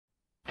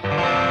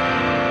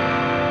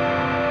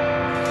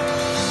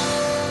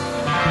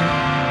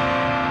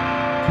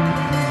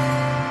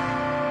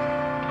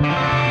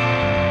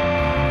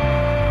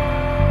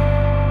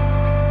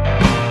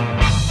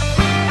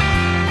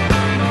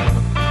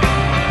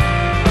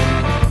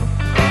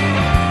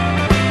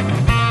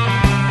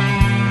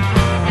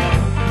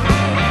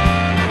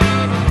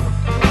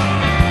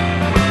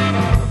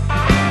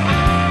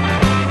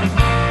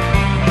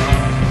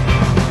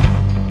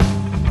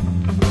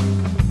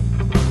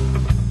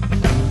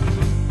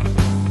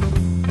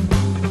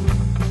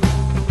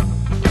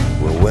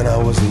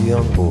was a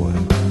young boy,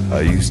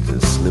 I used to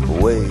slip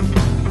away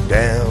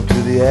down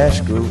to the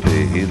Ashgrove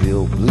to hear the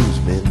old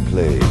bluesmen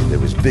play. There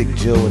was Big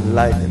Joe and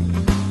Lightning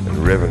and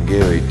Reverend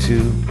Gary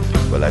too.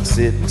 Well, I'd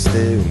sit and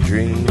stare and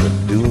dream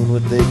of doing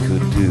what they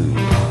could do.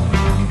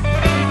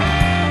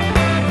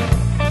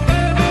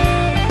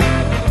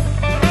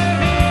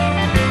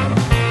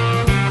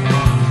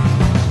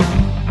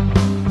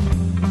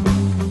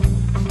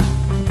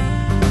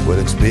 Well,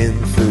 it's been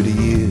 30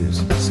 years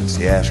since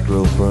the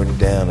Ashgrove burned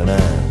down, and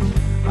I'm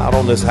out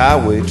on this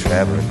highway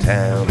traveling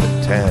town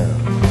to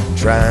town,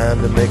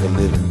 trying to make a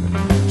living,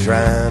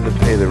 trying to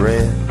pay the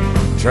rent,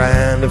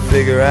 trying to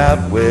figure out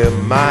where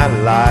my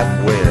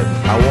life went.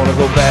 I want to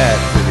go back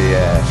to the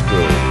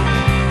Ashgrove.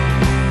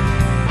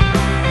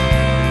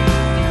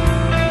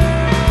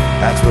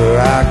 That's where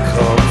I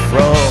come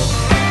from.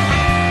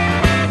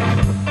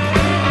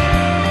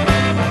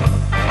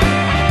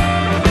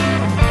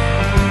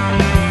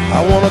 I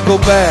want to go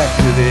back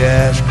to the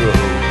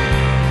Ashgrove.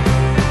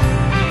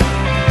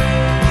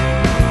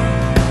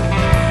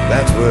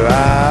 That's where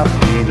I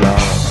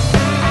belong.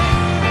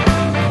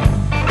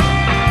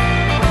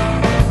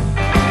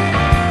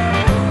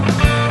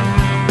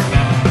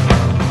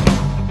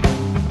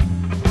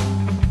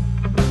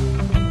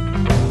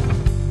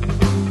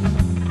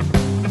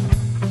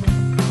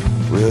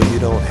 Well, you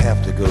don't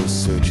have to go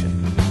searching,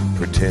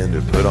 pretend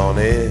to put on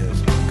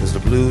airs, 'cause the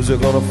blues are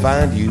gonna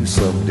find you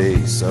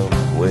someday,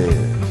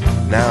 somewhere.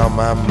 Now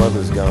my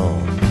mother's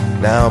gone,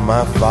 now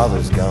my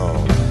father's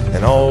gone,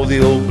 and all the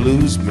old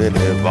bluesmen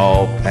have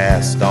all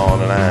passed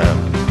on, and I'm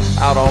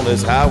out on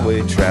this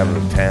highway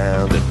traveling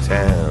town to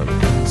town,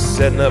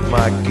 setting up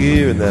my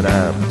gear and then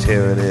I'm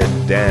tearing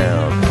it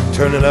down,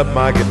 turning up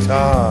my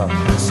guitar,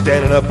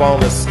 standing up on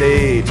the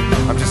stage.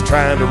 I'm just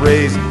trying to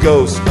raise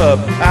ghosts up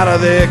out of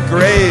their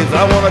graves.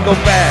 I want to go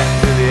back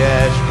to the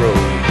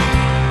Ashgrove.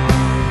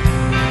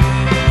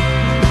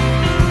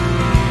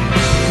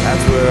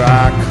 That's where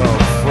I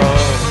come from.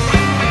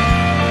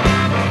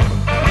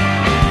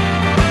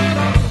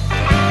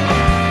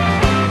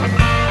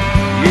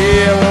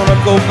 Yeah, I want to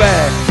go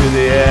back to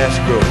the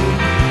Ashgrove.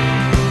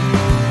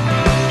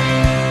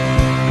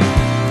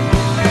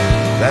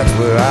 That's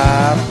where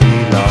I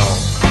belong.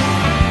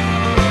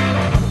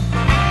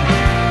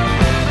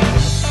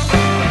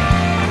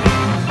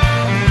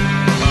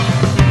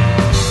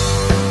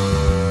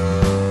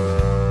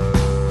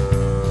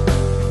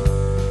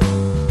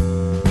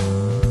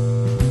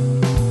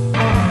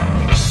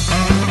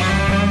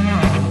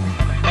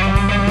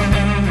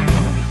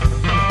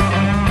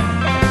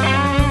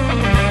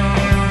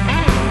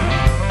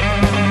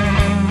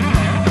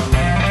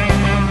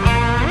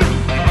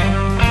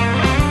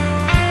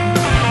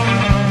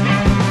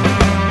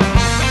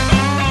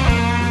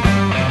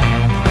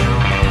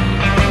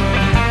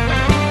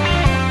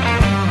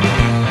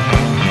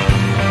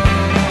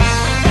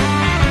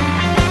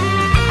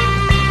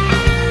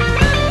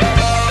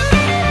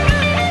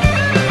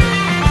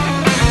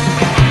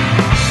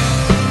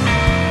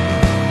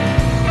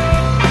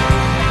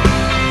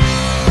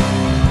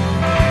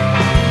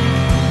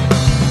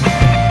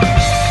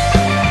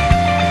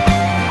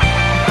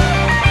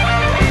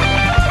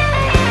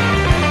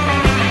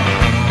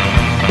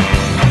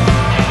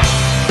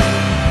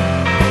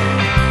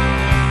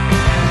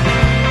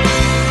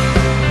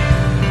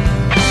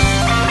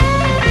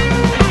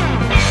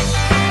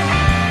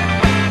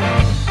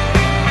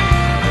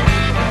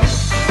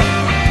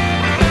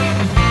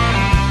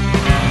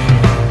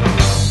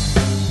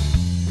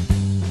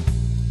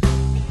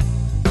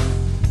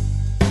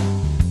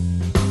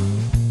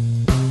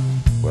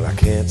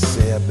 Can't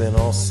say I've been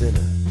all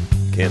sinner,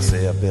 can't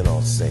say I've been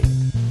all saint.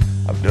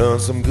 I've done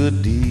some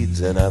good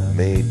deeds and I've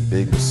made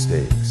big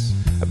mistakes.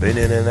 I've been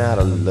in and out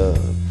of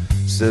love,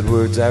 said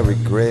words I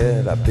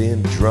regret. I've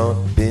been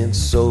drunk, been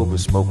sober,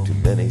 smoked too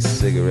many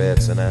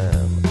cigarettes, and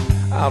I'm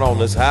out on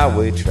this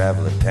highway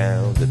traveling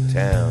town to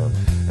town,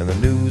 and the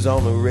news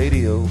on the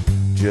radio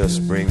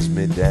just brings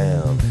me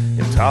down.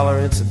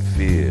 Intolerance and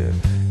fear,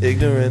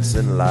 ignorance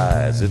and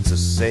lies, it's the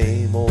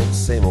same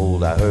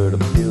old I heard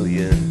a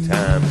million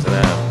times. And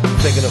I'm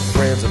thinking of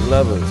friends and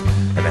lovers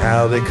and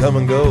how they come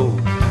and go,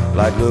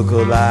 like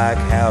look-alike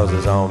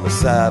houses on the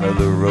side of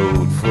the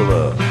road, full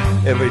of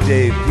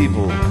everyday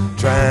people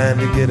trying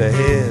to get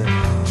ahead,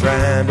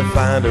 trying to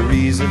find a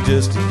reason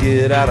just to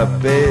get out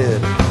of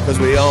bed, 'cause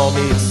we all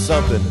need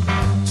something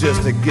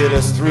just to get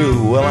us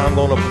through. Well, I'm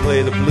gonna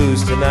play the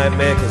blues tonight,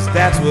 man, 'cause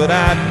that's what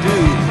I do.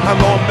 I'm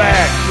going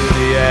back to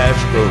the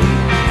Ashgrove.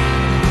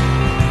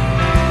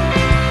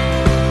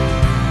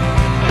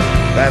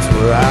 That's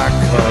where I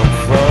come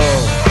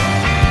from.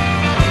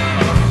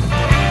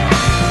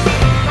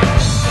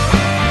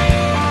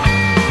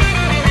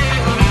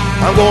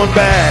 I'm going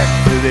back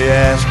to the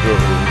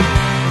Ashgrove.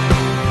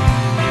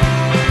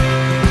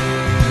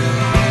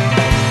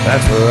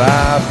 That's where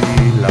I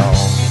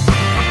belong.